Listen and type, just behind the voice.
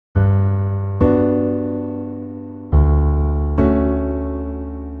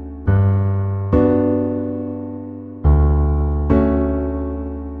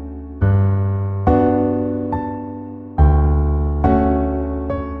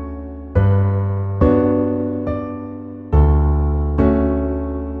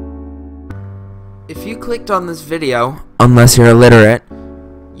clicked on this video, unless you're illiterate,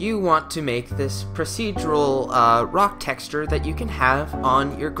 you want to make this procedural rock texture that you can have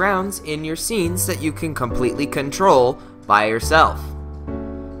on your grounds in your scenes that you can completely control by yourself.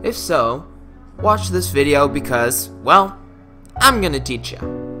 If so, watch this video because, well, I'm gonna teach you.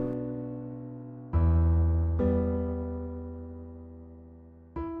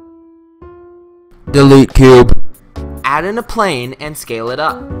 Delete cube. Add in a plane and scale it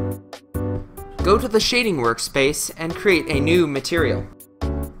up. Go to the shading workspace and create a new material.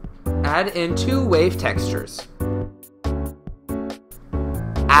 Add in 2 wave textures.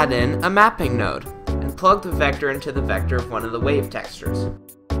 Add in a mapping node and plug the vector into the vector of one of the wave textures.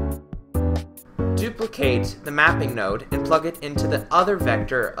 Duplicate the mapping node and plug it into the other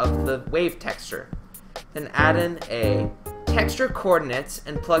vector of the wave texture. Then add in a texture coordinates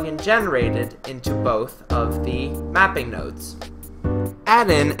and plug in generated into both of the mapping nodes. Add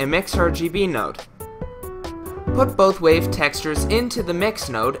in a mix RGB node. Put both wave textures into the mix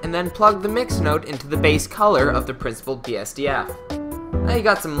node and then plug the mix node into the base color of the principled BSDF. Now you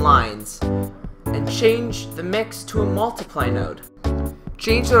got some lines. And change the mix to a multiply node.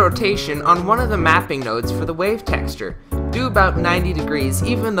 Change the rotation on one of the mapping nodes for the wave texture. Do about 90 degrees,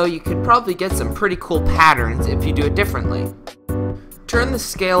 even though you could probably get some pretty cool patterns if you do it differently. Turn the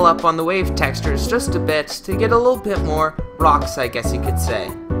scale up on the wave textures just a bit to get a little bit more rocks, I guess you could say.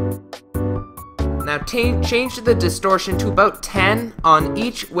 Now change the distortion to about 10 on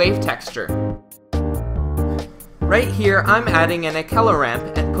each wave texture. Right here, I'm adding in a color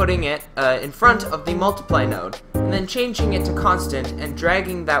ramp and putting it in front of the multiply node, and then changing it to constant and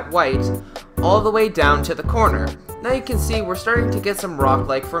dragging that white all the way down to the corner. Now you can see we're starting to get some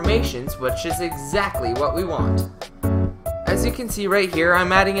rock-like formations, which is exactly what we want. As you can see right here,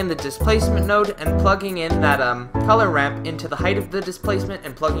 I'm adding in the displacement node and plugging in that color ramp into the height of the displacement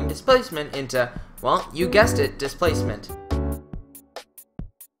and plugging displacement into, well, you guessed it, displacement.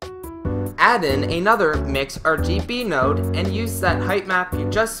 Add in another mix RGB node and use that height map you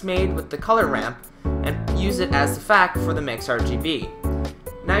just made with the color ramp and use it as the FAC for the mix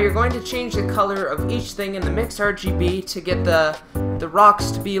RGB. Now you're going to change the color of each thing in the mix RGB to get the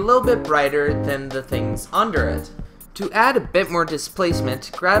rocks to be a little bit brighter than the things under it. To add a bit more displacement,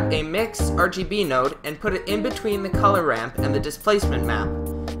 grab a mix RGB node and put it in between the color ramp and the displacement map.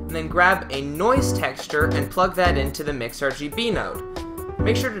 And then grab a noise texture and plug that into the mix RGB node.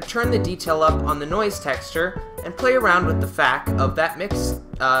 Make sure to turn the detail up on the noise texture and play around with the FAC of that mix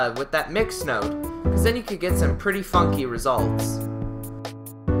with that mix node, because then you could get some pretty funky results.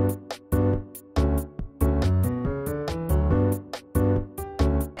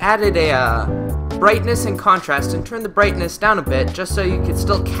 Added a brightness and contrast and turn the brightness down a bit just so you could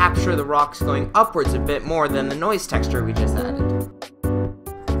still capture the rocks going upwards a bit more than the noise texture we just added.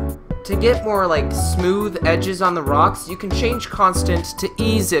 To get more like smooth edges on the rocks, you can change constant to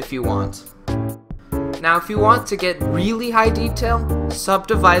ease if you want. Now if you want to get really high detail,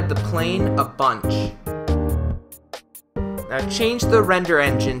 subdivide the plane a bunch. Now change the render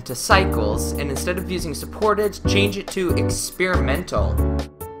engine to cycles and instead of using supported, change it to experimental.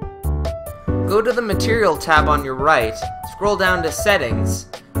 Go to the material tab on your right, scroll down to settings,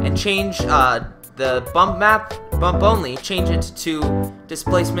 and change the bump only, change it to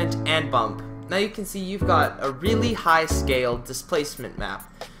displacement and bump. Now you can see you've got a really high scale displacement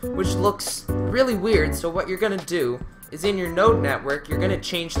map, which looks really weird, so what you're going to do is in your node network, you're going to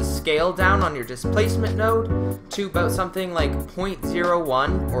change the scale down on your displacement node to about something like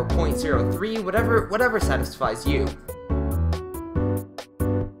 0.01 or 0.03, whatever satisfies you.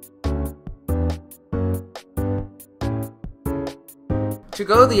 To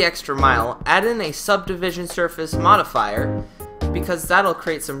go the extra mile, add in a subdivision surface modifier, because that'll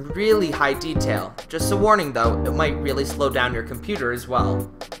create some really high detail. Just a warning though, it might really slow down your computer as well.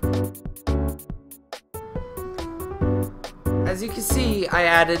 As you can see, I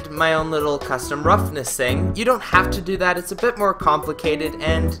added my own little custom roughness thing. You don't have to do that, it's a bit more complicated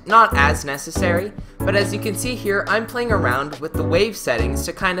and not as necessary, but as you can see here, I'm playing around with the wave settings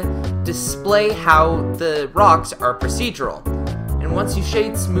to kind of display how the rocks are procedural. And once you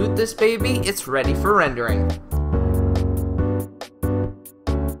shade smooth this baby, it's ready for rendering.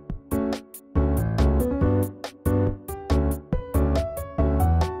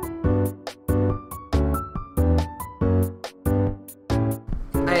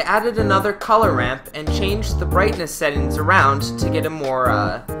 I added another color ramp and changed the brightness settings around to get a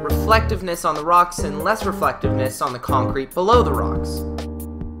more reflectiveness on the rocks and less reflectiveness on the concrete below the rocks.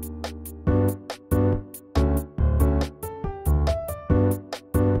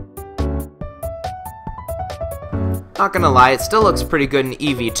 Not gonna lie, it still looks pretty good in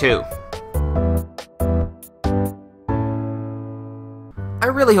EV too. I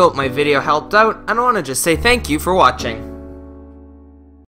really hope my video helped out, and I want to just say thank you for watching.